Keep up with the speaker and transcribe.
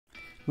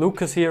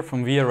Lukas here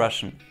from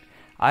viaRussian.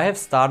 I have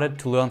started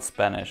to learn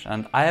Spanish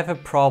and I have a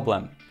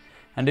problem.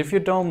 And if you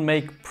don't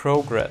make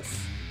progress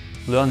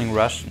learning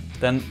Russian,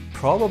 then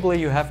probably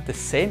you have the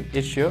same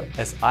issue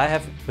as I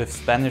have with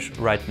Spanish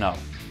right now.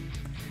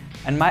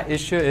 And my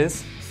issue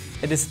is,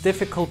 it is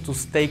difficult to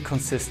stay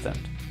consistent.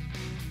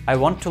 I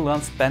want to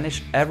learn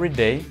Spanish every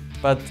day,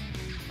 but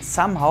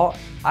somehow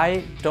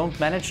I don't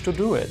manage to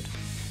do it.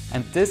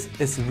 And this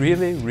is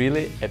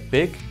really a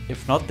big,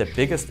 if not the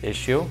biggest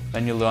issue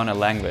when you learn a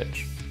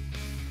language.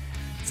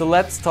 So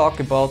let's talk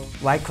about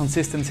why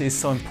consistency is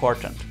so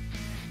important.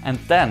 And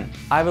then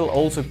I will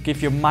also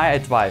give you my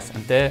advice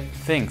and the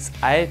things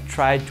I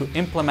try to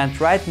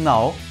implement right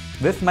now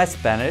with my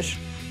Spanish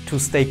to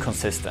stay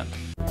consistent.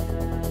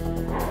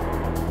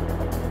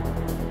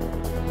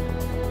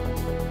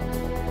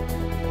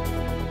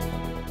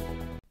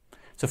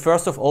 So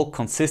first of all,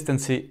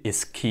 consistency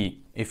is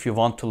key if you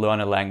want to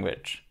learn a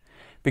language.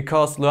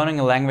 Because learning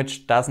a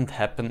language doesn't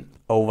happen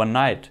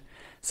overnight.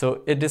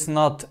 So it is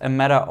not a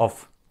matter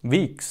of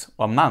weeks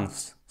or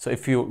months. So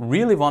if you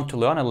really want to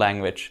learn a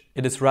language,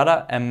 it is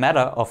rather a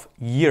matter of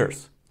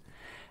years.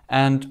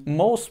 And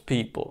most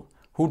people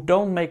who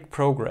don't make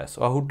progress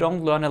or who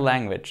don't learn a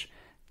language,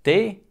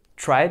 they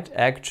tried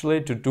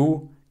actually to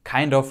do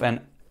kind of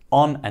an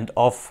on and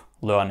off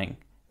learning.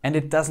 And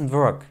it doesn't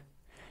work.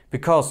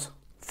 Because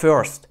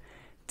first,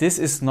 this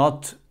is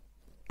not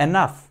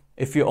enough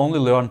if you only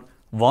learn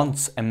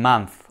once a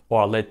month,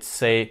 or let's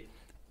say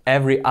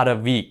every other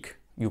week.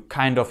 You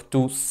kind of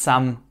do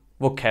some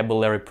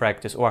vocabulary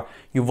practice, or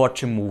you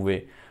watch a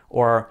movie,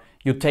 or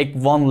you take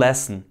one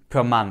lesson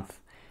per month.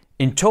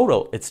 In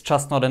total, it's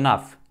just not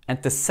enough.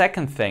 And the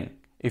second thing,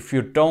 if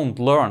you don't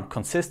learn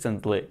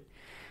consistently,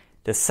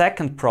 the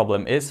second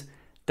problem is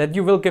that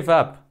you will give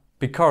up.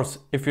 Because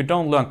if you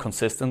don't learn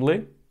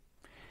consistently,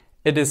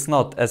 it is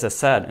not, as I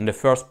said in the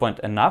first point,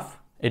 enough.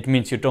 It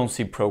means you don't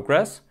see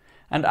progress.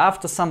 And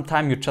after some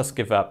time you just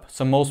give up.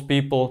 So most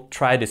people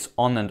try this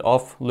on and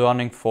off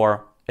learning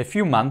for a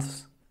few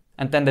months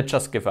and then they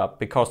just give up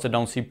because they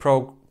don't see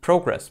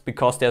progress,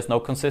 because there's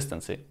no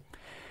consistency.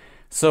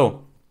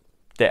 So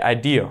the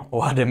idea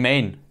or the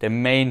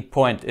main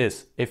point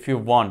is, if you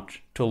want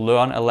to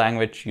learn a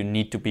language, you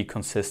need to be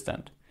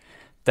consistent.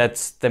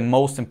 That's the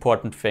most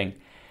important thing.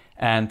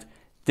 And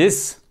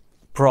this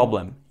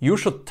problem you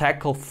should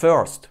tackle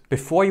first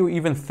before you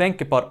even think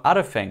about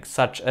other things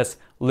such as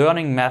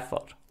learning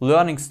method,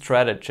 learning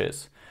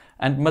strategies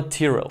and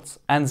materials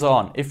and so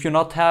on. If you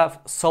not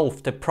have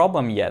solved the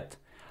problem yet,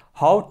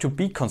 how to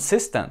be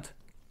consistent,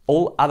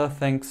 all other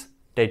things,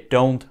 they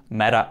don't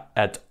matter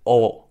at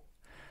all.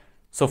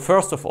 So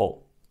first of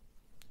all,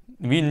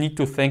 we need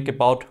to think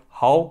about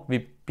how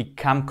we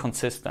become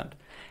consistent.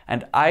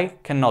 And I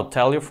can now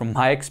tell you from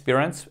my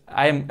experience,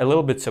 I am a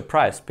little bit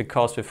surprised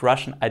because with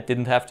Russian I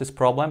didn't have this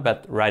problem,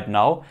 but right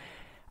now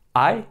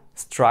I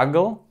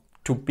struggle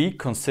to be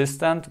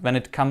consistent when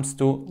it comes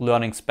to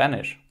learning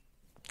Spanish.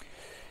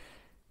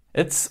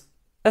 It's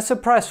a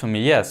surprise for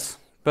me, yes,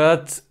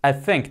 but I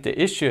think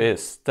the issue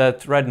is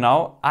that right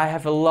now I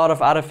have a lot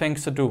of other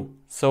things to do.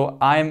 So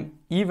I'm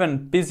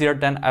even busier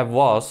than I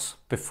was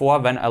before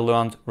when I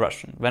learned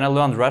Russian. When I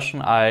learned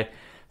Russian, I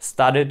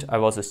studied, I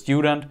was a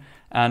student,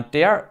 and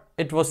there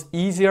it was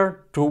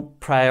easier to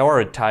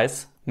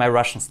prioritize my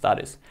Russian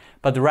studies.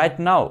 But right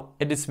now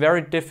it is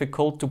very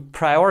difficult to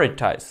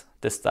prioritize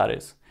the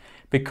studies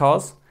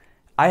because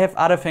I have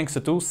other things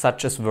to do,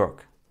 such as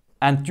work.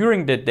 And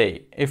during the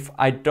day, if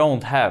I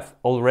don't have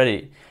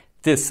already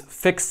this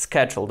fixed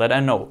schedule that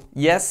I know,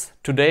 yes,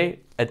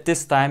 today at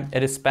this time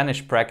it is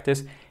Spanish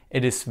practice,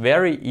 it is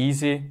very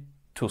easy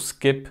to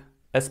skip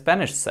a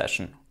Spanish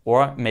session.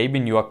 Or maybe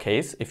in your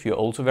case, if you're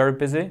also very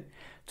busy,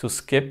 to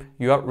skip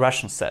your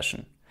Russian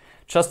session.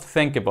 Just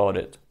think about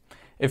it.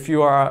 If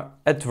you are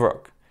at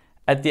work,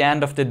 at the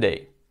end of the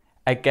day,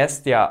 I guess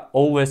there are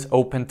always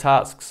open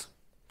tasks.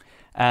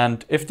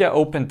 And if there are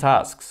open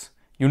tasks,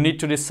 you need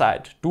to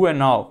decide, do I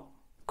now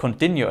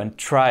continue and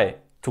try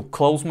to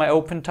close my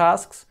open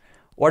tasks?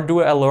 Or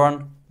do I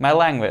learn my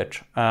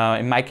language?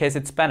 In my case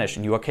it's Spanish,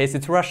 in your case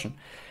it's Russian.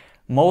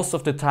 Most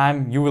of the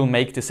time you will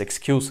make this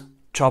excuse,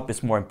 job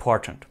is more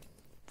important.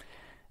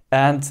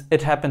 And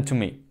it happened to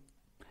me.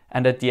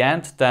 And at the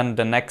end, then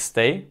the next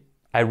day,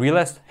 I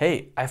realized,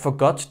 hey, I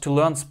forgot to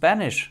learn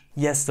Spanish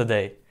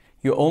yesterday.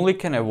 You only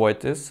can avoid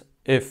this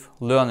if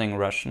learning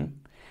Russian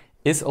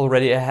is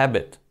already a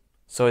habit.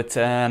 So it's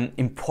an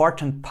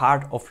important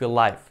part of your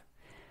life.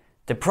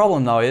 The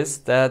problem now is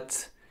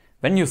that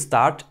when you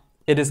start,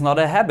 it is not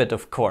a habit,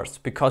 of course,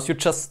 because you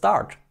just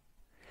start.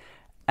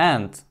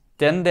 And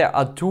then there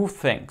are two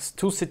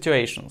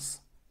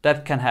situations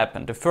that can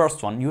happen. The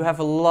first one, you have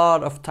a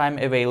lot of time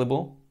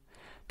available.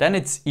 Then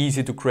it's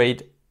easy to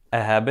create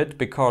a habit,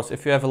 because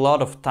if you have a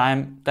lot of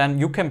time, then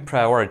you can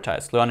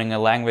prioritize learning a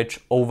language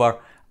over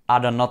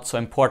other not so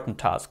important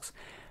tasks.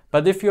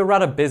 But if you're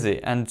rather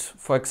busy and,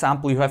 for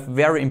example, you have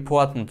very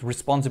important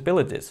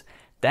responsibilities,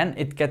 then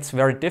it gets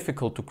very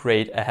difficult to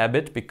create a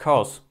habit,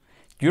 because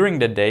during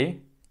the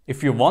day,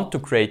 if you want to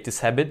create this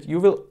habit, you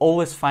will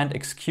always find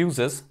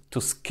excuses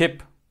to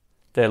skip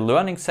the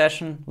learning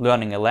session,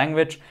 learning a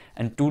language,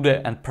 and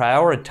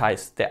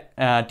prioritize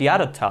the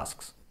other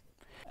tasks.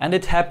 And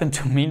it happened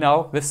to me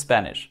now with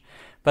Spanish,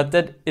 but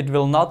that it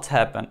will not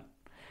happen.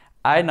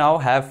 I now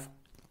have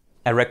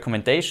a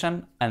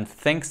recommendation and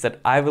things that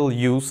I will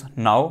use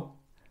now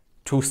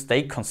to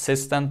stay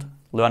consistent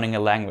learning a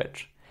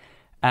language.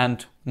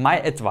 And my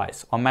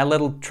advice or my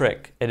little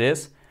trick, it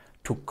is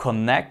to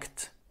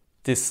connect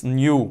this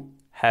new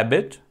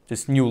habit,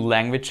 this new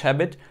language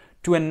habit,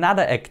 to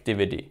another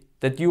activity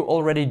that you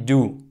already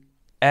do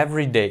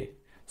every day.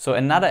 So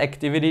another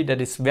activity that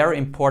is very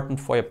important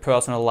for your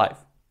personal life.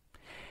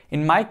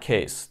 In my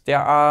case,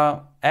 there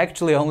are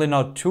actually only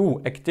now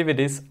 2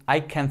 activities I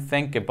can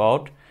think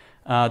about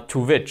to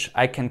which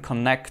I can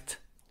connect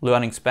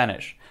learning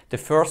Spanish. The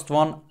first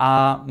one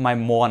are my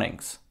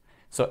mornings.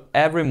 So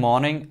every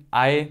morning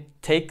I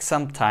take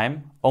some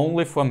time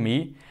only for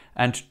me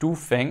and do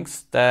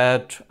things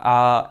that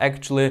are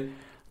actually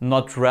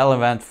not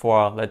relevant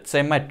for, let's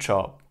say, my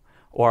job,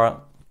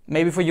 or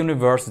maybe for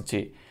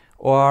university,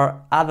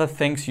 or other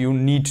things you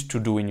need to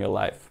do in your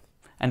life.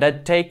 And I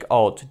take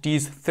out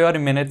these 30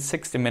 minutes,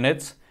 60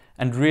 minutes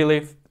and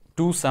really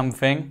do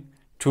something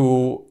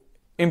to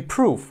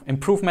improve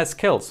my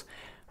skills.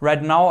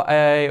 Right now,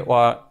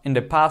 or in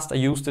the past, I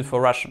used it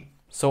for Russian.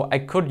 So I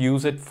could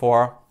use it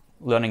for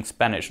learning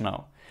Spanish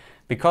now.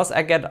 Because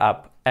I get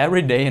up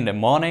every day in the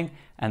morning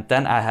and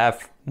then I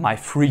have my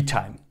free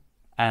time.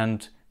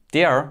 And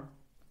there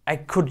I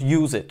could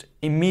use it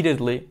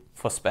immediately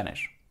for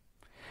Spanish.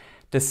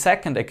 The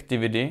second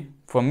activity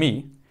for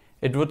me,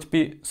 it would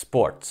be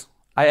sports.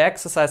 I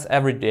exercise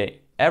every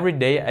day. Every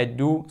day I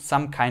do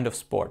some kind of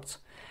sports.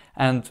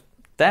 And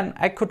then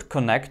I could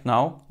connect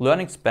now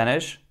learning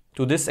Spanish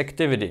to this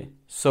activity.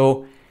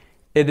 So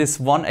it is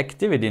one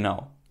activity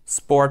now,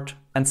 sport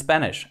and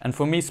Spanish. And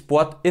for me,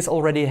 sport is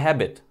already a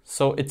habit.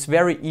 So it's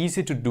very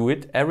easy to do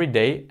it every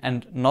day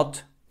and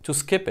not to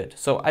skip it.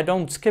 So I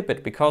don't skip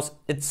it because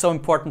it's so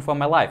important for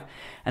my life.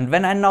 And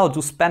when I now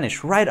do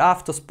Spanish right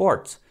after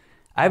sports,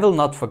 I will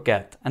not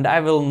forget and I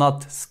will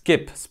not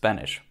skip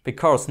Spanish,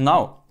 because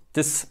now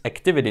this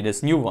activity,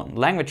 this new one,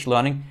 language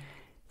learning,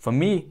 for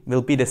me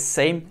will be the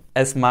same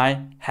as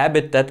my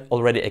habit that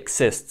already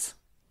exists,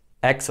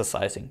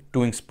 exercising,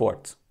 doing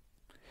sports.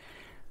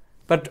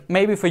 But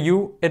maybe for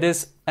you it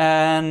is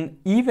an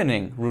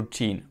evening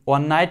routine or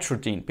night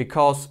routine,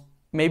 because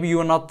maybe you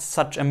are not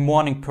such a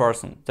morning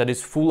person that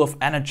is full of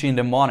energy in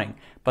the morning,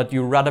 but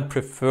you rather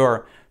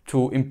prefer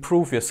to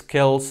improve your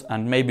skills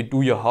and maybe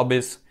do your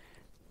hobbies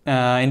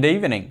in the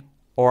evening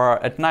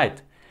or at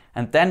night.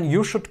 And then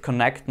you should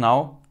connect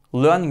now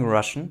learning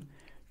Russian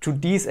to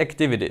these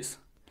activities.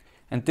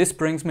 And this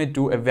brings me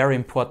to a very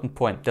important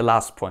point, the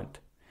last point.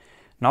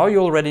 Now you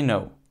already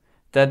know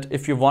that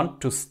if you want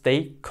to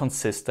stay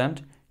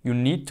consistent, you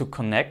need to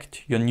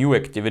connect your new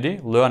activity,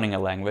 learning a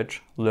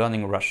language,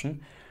 learning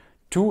Russian,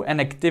 to an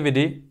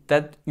activity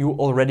that you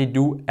already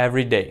do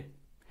every day.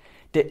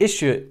 The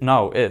issue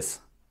now is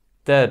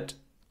that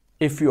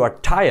if you are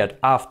tired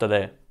after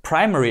the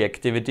primary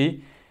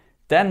activity,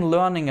 then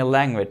learning a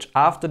language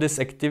after this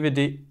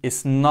activity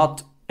is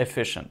not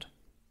efficient.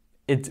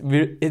 It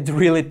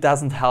really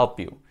doesn't help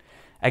you.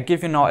 I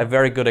give you now a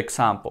very good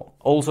example.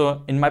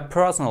 Also in my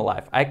personal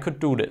life, I could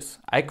do this.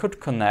 I could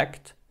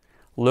connect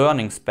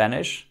learning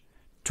Spanish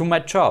to my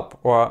job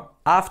or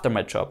after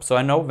my job. So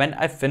I know when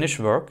I finish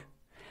work,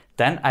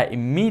 then I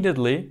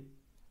immediately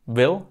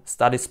will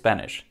study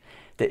Spanish.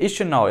 The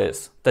issue now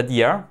is that,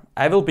 yeah,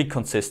 I will be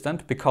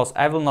consistent because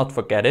I will not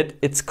forget it.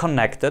 It's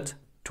connected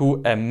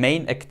to a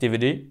main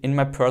activity in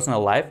my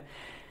personal life.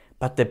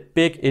 But the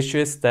big issue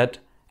is that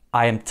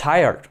I am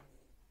tired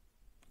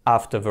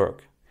after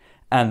work.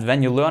 And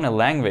when you learn a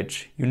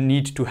language, you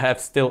need to have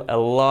still a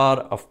lot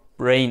of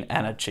brain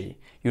energy.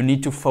 You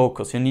need to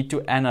focus, you need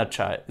to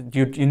energize,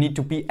 you need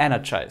to be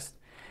energized.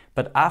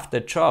 But after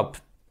a job,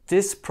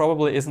 this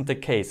probably isn't the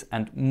case,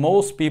 and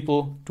most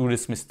people do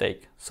this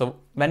mistake. So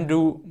when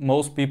do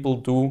most people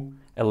do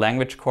a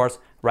language course?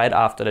 Right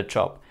after the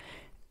job.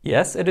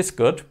 Yes, it is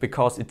good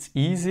because it's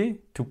easy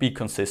to be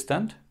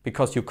consistent,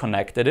 because you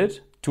connected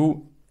it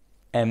to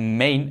a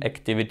main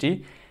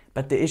activity.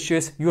 But the issue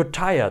is you're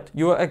tired,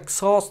 you're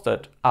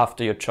exhausted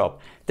after your job.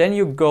 Then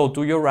you go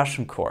do your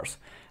Russian course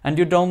and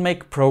you don't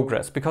make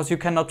progress because you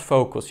cannot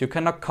focus, you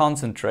cannot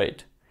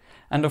concentrate.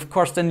 And of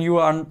course then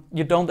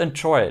you don't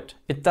enjoy it.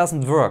 It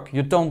doesn't work,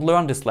 you don't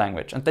learn this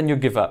language, and then you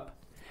give up.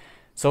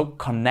 So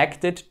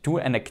connect it to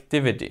an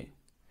activity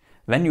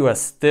when you are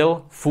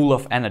still full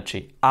of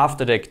energy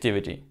after the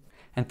activity.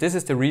 And this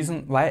is the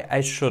reason why I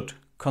should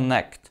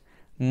connect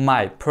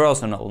my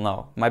personal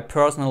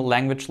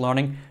language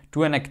learning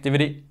to an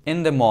activity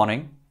in the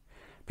morning,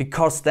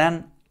 because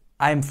then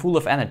I'm full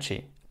of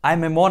energy.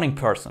 I'm a morning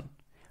person.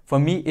 For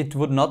me, it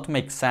would not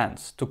make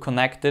sense to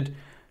connect it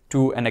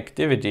to an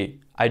activity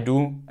I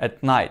do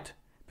at night,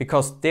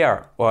 because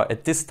there, or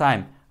at this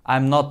time,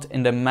 I'm not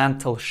in the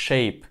mental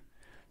shape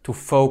to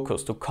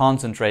focus, to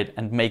concentrate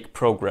and make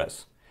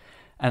progress.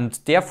 And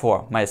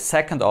therefore, my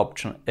second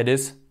option, it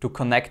is to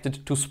connect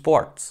it to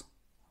sports.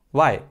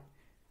 Why?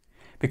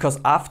 Because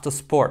after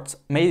sports,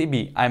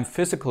 maybe I'm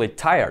physically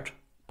tired,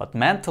 but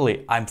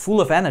mentally I'm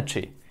full of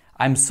energy.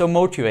 I'm so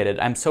motivated,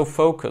 I'm so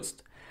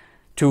focused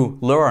to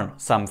learn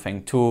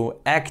something, to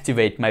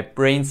activate my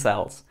brain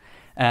cells.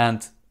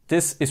 And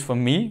this is for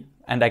me,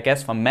 and I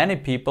guess for many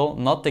people,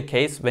 not the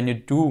case when you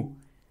do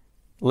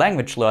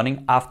language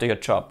learning after your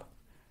job.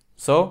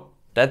 So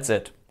that's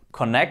it.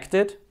 Connect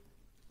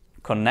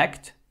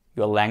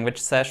your language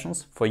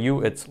sessions. For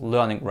you, it's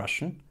learning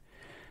Russian.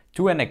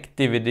 To an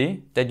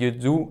activity that you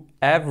do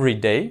every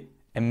day,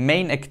 a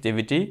main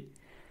activity,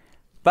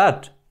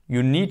 but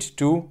you need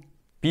to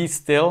be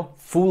still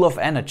full of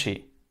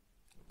energy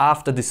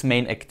after this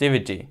main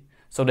activity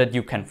so that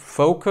you can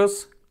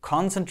focus,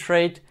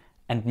 concentrate,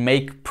 and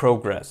make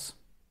progress.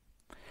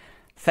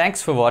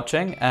 Thanks for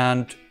watching,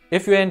 and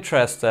if you're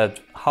interested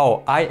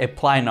how I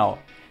apply now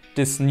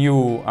this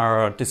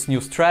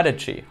new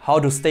strategy, how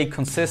to stay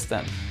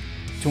consistent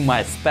to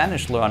my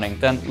Spanish learning,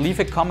 then leave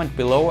a comment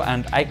below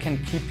and I can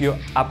keep you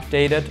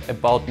updated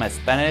about my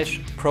Spanish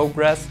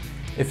progress,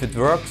 if it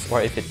works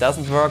or if it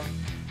doesn't work.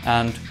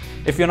 And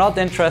if you're not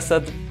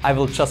interested, I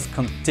will just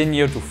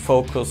continue to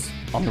focus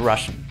on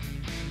Russian.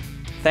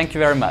 Thank you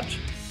very much.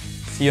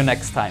 See you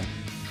next time.